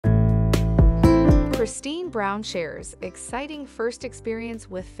Christine Brown shares exciting first experience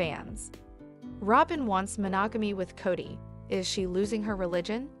with fans. Robyn wants monogamy with Kody. Is she losing her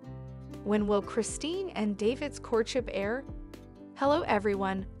religion? When will Christine and David's courtship air? Hello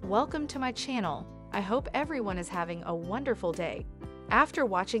everyone, welcome to my channel. I hope everyone is having a wonderful day. After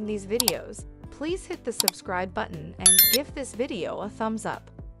watching these videos, please hit the subscribe button and give this video a thumbs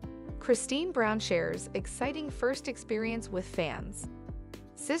up. Christine Brown shares exciting first experience with fans.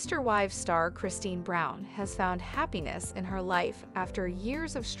 Sister Wives star Christine Brown has found happiness in her life after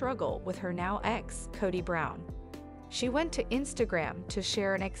years of struggle with her now ex, Kody Brown. She went to Instagram to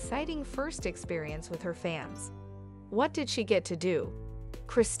share an exciting first experience with her fans. What did she get to do?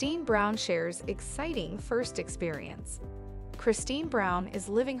 Christine Brown shares exciting first experience. Christine Brown is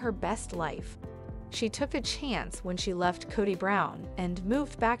living her best life. She took a chance when she left Kody Brown and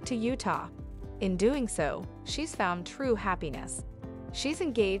moved back to Utah. In doing so, she's found true happiness. She's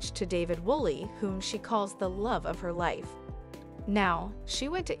engaged to David Woolley, whom she calls the love of her life. Now, she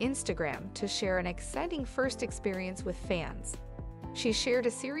went to Instagram to share an exciting first experience with fans. She shared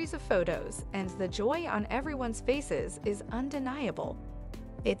a series of photos, and the joy on everyone's faces is undeniable.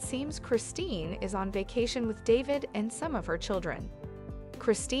 It seems Christine is on vacation with David and some of her children.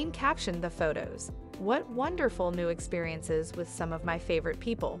 Christine captioned the photos, "What wonderful new experiences with some of my favorite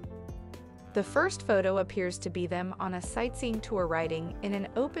people." The first photo appears to be them on a sightseeing tour riding in an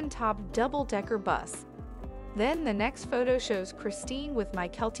open-top double-decker bus. Then the next photo shows Christine with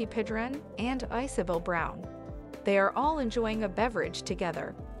Mykelti Pedren and Isabel Brown. They are all enjoying a beverage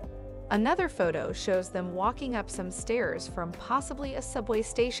together. Another photo shows them walking up some stairs from possibly a subway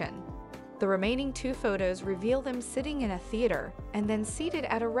station. The remaining two photos reveal them sitting in a theater and then seated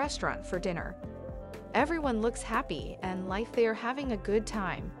at a restaurant for dinner. Everyone looks happy and like they are having a good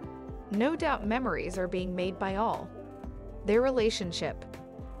time. No doubt memories are being made by all. Their relationship.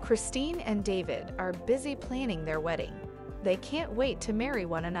 Christine and David are busy planning their wedding. They can't wait to marry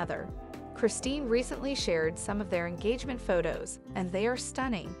one another. Christine recently shared some of their engagement photos, and they are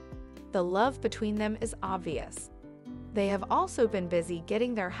stunning. The love between them is obvious. They have also been busy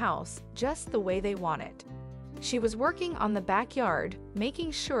getting their house just the way they want it. She was working on the backyard,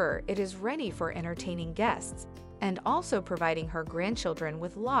 making sure it is ready for entertaining guests, and also providing her grandchildren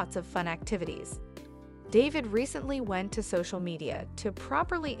with lots of fun activities. David recently went to social media to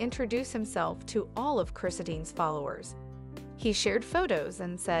properly introduce himself to all of Christine's followers. He shared photos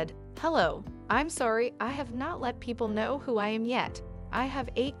and said, "Hello, I'm sorry I have not let people know who I am yet. I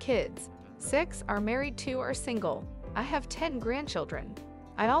have 8 kids. 6 are married, 2 are single. I have 10 grandchildren.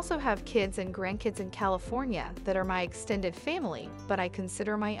 I also have kids and grandkids in California that are my extended family, but I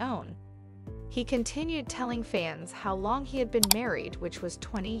consider my own." He continued telling fans how long he had been married, which was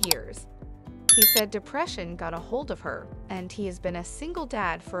 20 years. He said depression got a hold of her, and he has been a single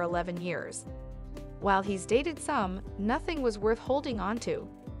dad for 11 years. While he's dated some, nothing was worth holding on to.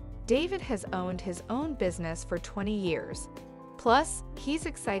 David has owned his own business for 20 years. Plus, he's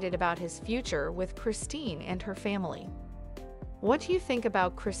excited about his future with Christine and her family. What do you think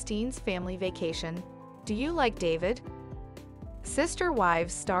about Christine's family vacation? Do you like David? Sister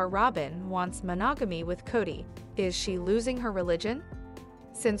Wives star Robyn wants monogamy with Kody. Is she losing her religion?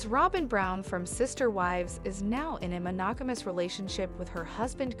 Since Robyn Brown from Sister Wives is now in a monogamous relationship with her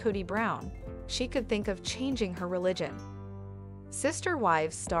husband Kody Brown, she could think of changing her religion. Sister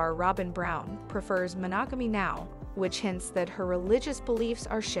Wives star Robyn Brown prefers monogamy now, which hints that her religious beliefs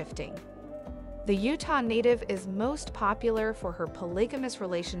are shifting. The Utah native is most popular for her polygamous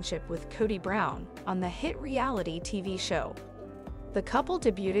relationship with Kody Brown on the hit reality TV show. The couple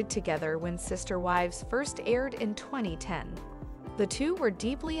debuted together when Sister Wives first aired in 2010. The two were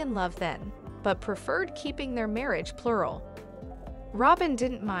deeply in love then, but preferred keeping their marriage plural. Robyn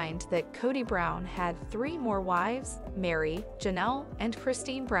didn't mind that Kody Brown had 3 more wives, Mary, Janelle, and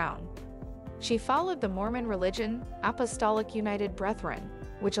Christine Brown. She followed the Mormon religion, Apostolic United Brethren,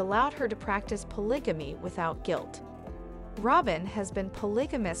 which allowed her to practice polygamy without guilt. Robyn has been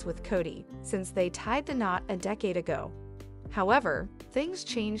polygamous with Kody since they tied the knot a decade ago. However, things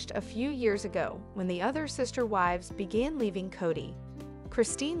changed a few years ago when the other sister wives began leaving Kody.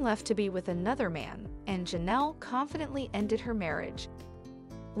 Christine left to be with another man, and Janelle confidently ended her marriage.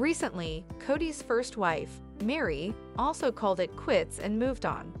 Recently, Kody's first wife, Mary, also called it quits and moved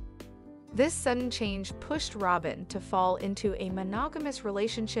on. This sudden change pushed Robyn to fall into a monogamous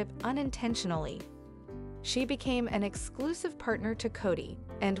relationship unintentionally. She became an exclusive partner to Kody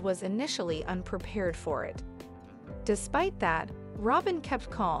and was initially unprepared for it. Despite that, Robyn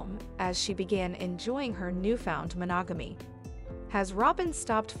kept calm as she began enjoying her newfound monogamy. Has Robyn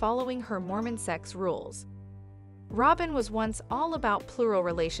stopped following her Mormon sex rules? Robyn was once all about plural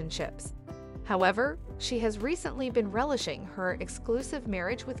relationships. However, she has recently been relishing her exclusive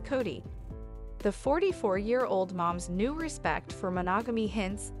marriage with Cody. The 44-year-old mom's new respect for monogamy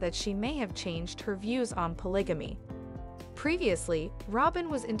hints that she may have changed her views on polygamy. Previously, Robin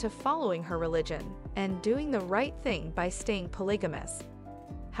was into following her religion and doing the right thing by staying polygamous.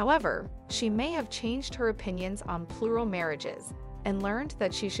 However, she may have changed her opinions on plural marriages and learned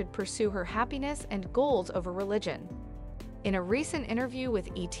that she should pursue her happiness and goals over religion. In a recent interview with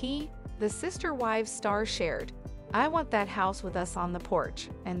ET, the Sister Wives star shared, "I want that house with us on the porch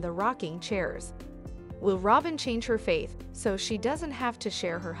and the rocking chairs." Will Robin change her faith so she doesn't have to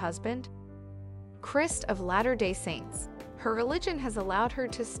share her husband? Christ of Latter-day Saints. Her religion has allowed her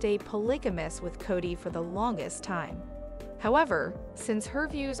to stay polygamous with Cody for the longest time. However, since her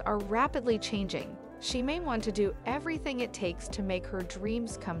views are rapidly changing, she may want to do everything it takes to make her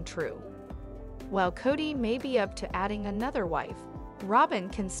dreams come true. While Cody may be up to adding another wife, Robin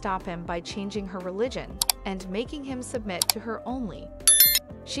can stop him by changing her religion and making him submit to her only.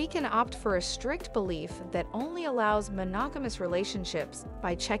 She can opt for a strict belief that only allows monogamous relationships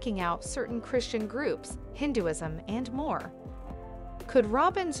by checking out certain Christian groups, Hinduism, and more. Could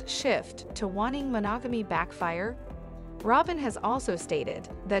Robin's shift to wanting monogamy backfire? Robin has also stated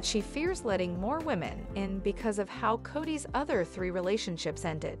that she fears letting more women in because of how Cody's other 3 relationships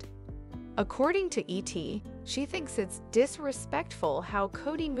ended. According to ET, she thinks it's disrespectful how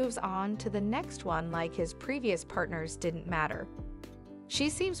Cody moves on to the next one like his previous partners didn't matter. She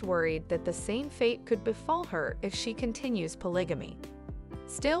seems worried that the same fate could befall her if she continues polygamy.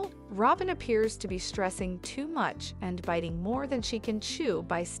 Still, Robin appears to be stressing too much and biting more than she can chew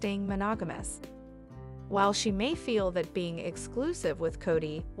by staying monogamous. While she may feel that being exclusive with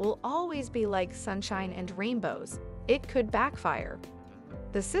Cody will always be like sunshine and rainbows, it could backfire.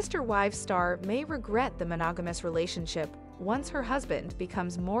 The Sister Wives star may regret the monogamous relationship once her husband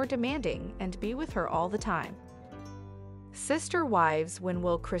becomes more demanding and be with her all the time. Sister Wives, when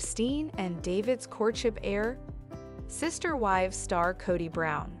will Christine and David's courtship air? Sister Wives star Cody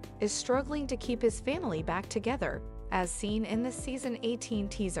Brown is struggling to keep his family back together, as seen in the season 18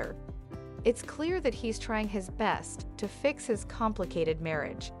 teaser. It's clear that he's trying his best to fix his complicated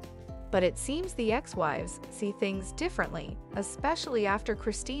marriage. But it seems the ex-wives see things differently, especially after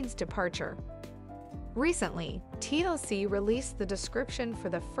Christine's departure. Recently, TLC released the description for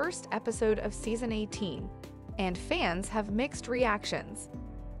the first episode of season 18, and fans have mixed reactions.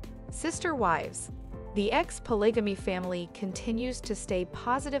 Sister Wives. The ex-polygamy family continues to stay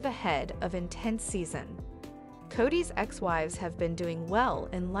positive ahead of intense season. Cody's ex-wives have been doing well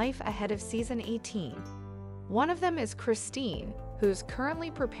in life ahead of season 18. One of them is Christine, who's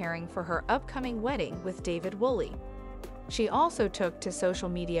currently preparing for her upcoming wedding with David Woolley. She also took to social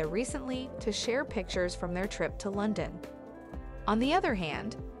media recently to share pictures from their trip to London. On the other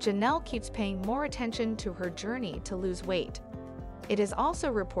hand, Janelle keeps paying more attention to her journey to lose weight. It is also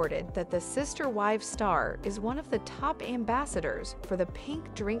reported that the Sister Wives star is one of the top ambassadors for the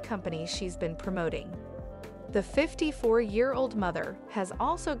pink drink company she's been promoting. The 54-year-old mother has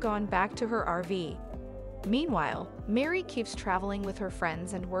also gone back to her RV. Meanwhile, Mary keeps traveling with her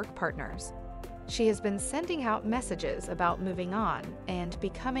friends and work partners. She has been sending out messages about moving on and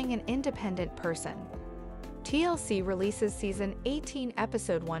becoming an independent person. TLC releases season 18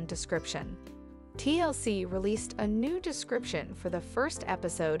 episode 1 description. TLC released a new description for the first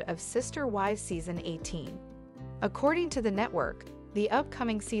episode of Sister Wives season 18. According to the network, the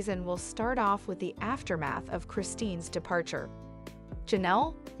upcoming season will start off with the aftermath of Christine's departure.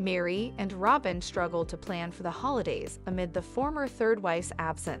 Janelle, Mary, and Robin struggle to plan for the holidays amid the former third wife's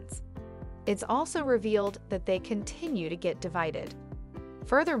absence. It's also revealed that they continue to get divided.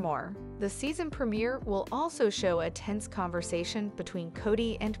 Furthermore, the season premiere will also show a tense conversation between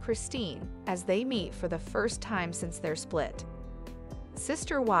Cody and Christine as they meet for the first time since their split.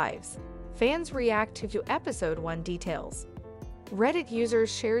 Sister Wives. Fans react to episode 1 details. Reddit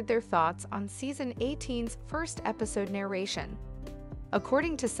users shared their thoughts on season 18's first episode narration.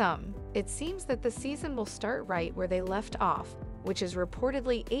 According to some, it seems that the season will start right where they left off, which is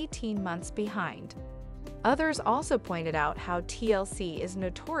reportedly 18 months behind. Others also pointed out how TLC is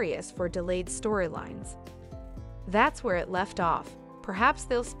notorious for delayed storylines. That's where it left off. Perhaps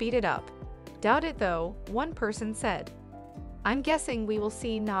they'll speed it up. Doubt it though, one person said. I'm guessing we will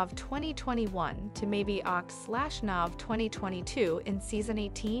see NOV 2021 to maybe OCT/NOV 2022 in season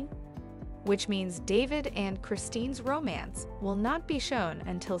 18, which means David and Christine's romance will not be shown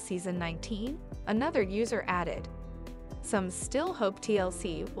until season 19, another user added. Some still hope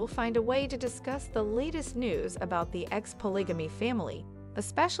TLC will find a way to discuss the latest news about the ex-polygamy family,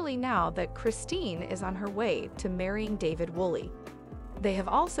 especially now that Christine is on her way to marrying David Woolley. They have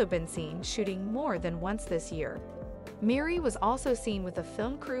also been seen shooting more than once this year. Miri was also seen with the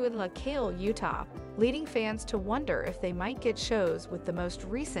film crew in LaCale, Utah, leading fans to wonder if they might get shows with the most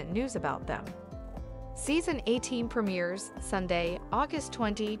recent news about them. Season 18 premieres Sunday, August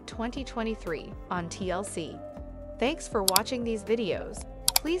 20, 2023 on TLC. Thanks for watching these videos.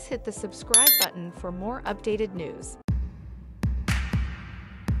 Please hit the subscribe button for more updated news.